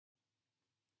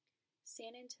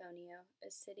San Antonio,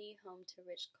 a city home to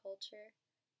rich culture,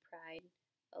 pride,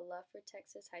 a love for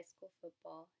Texas high school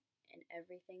football, and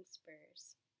everything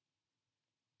Spurs,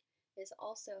 is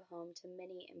also home to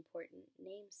many important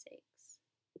namesakes.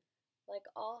 Like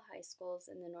all high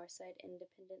schools in the Northside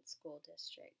Independent School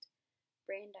District,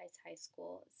 Brandeis High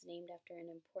School is named after an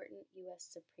important U.S.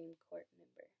 Supreme Court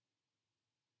member.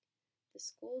 The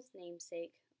school's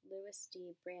namesake, Louis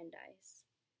D. Brandeis,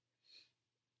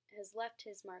 has left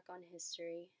his mark on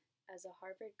history as a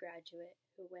Harvard graduate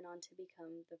who went on to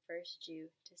become the first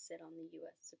Jew to sit on the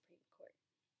U.S. Supreme Court.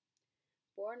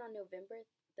 Born on November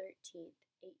 13,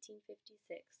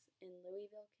 1856, in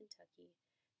Louisville, Kentucky,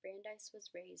 Brandeis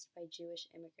was raised by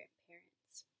Jewish immigrant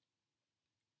parents.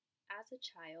 As a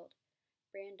child,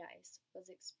 Brandeis was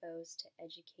exposed to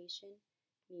education,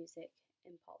 music,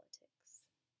 and politics.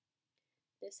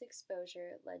 This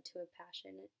exposure led to a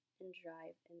passion and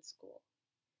drive in school.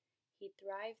 He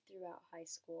thrived throughout high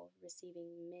school,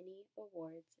 receiving many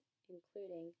awards,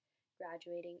 including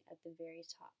graduating at the very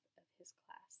top of his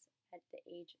class at the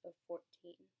age of 14.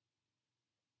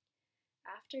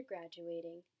 After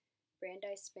graduating,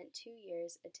 Brandeis spent 2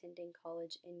 years attending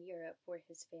college in Europe where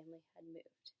his family had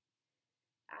moved.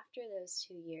 After those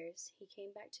 2 years, he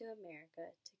came back to America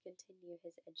to continue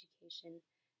his education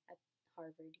at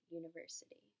Harvard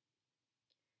University.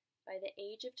 By the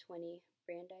age of 20,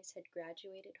 Brandeis had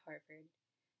graduated Harvard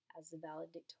as the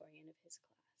valedictorian of his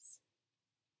class.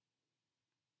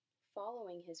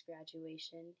 Following his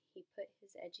graduation, he put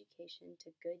his education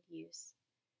to good use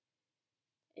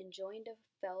and joined a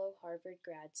fellow Harvard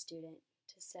grad student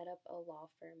to set up a law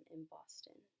firm in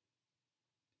Boston.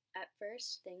 At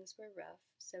first, things were rough,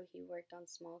 so he worked on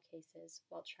small cases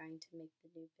while trying to make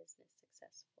the new business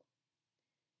successful.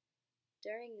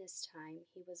 During this time,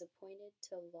 he was appointed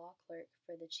to law clerk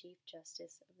for the Chief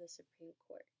Justice of the Supreme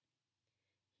Court.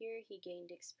 Here he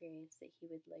gained experience that he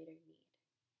would later need.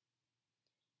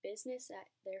 Business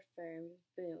at their firm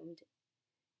boomed,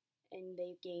 and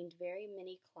they gained very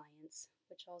many clients,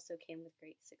 which also came with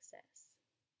great success.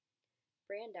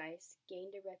 Brandeis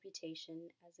gained a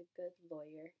reputation as a good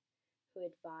lawyer who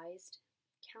advised,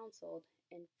 counseled,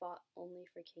 and fought only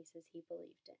for cases he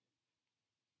believed in.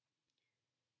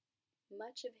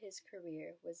 Much of his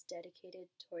career was dedicated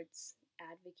towards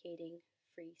advocating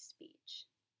free speech.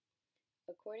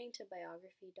 According to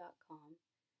biography.com,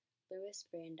 Louis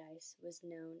Brandeis was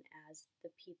known as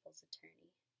the People's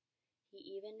Attorney. He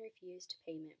even refused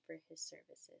payment for his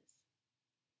services.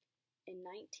 In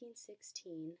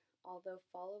 1916, although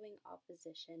following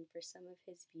opposition for some of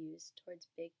his views towards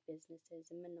big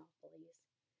businesses and monopolies,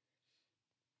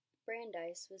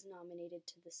 Brandeis was nominated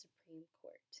to the Supreme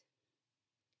Court.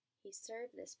 He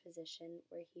served this position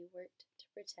where he worked to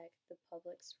protect the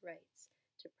public's rights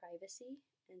to privacy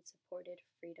and supported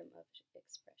freedom of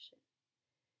expression.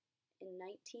 In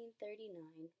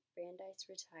 1939, Brandeis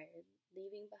retired,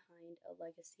 leaving behind a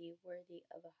legacy worthy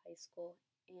of a high school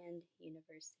and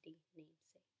university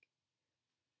namesake.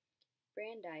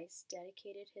 Brandeis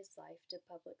dedicated his life to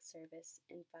public service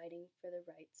and fighting for the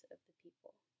rights of the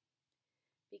people.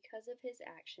 Because of his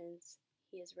actions,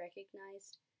 he is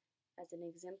recognized as an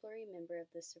exemplary member of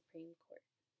the Supreme Court.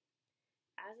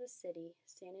 As a city,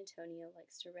 San Antonio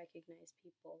likes to recognize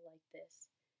people like this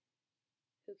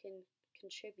who can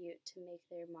contribute to make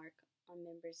their mark on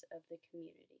members of the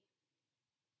community.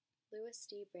 Louis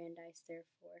D. Brandeis,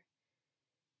 therefore,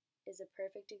 is a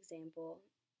perfect example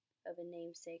of a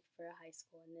namesake for a high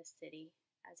school in this city,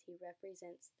 as he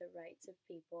represents the rights of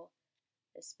people,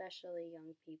 especially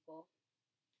young people,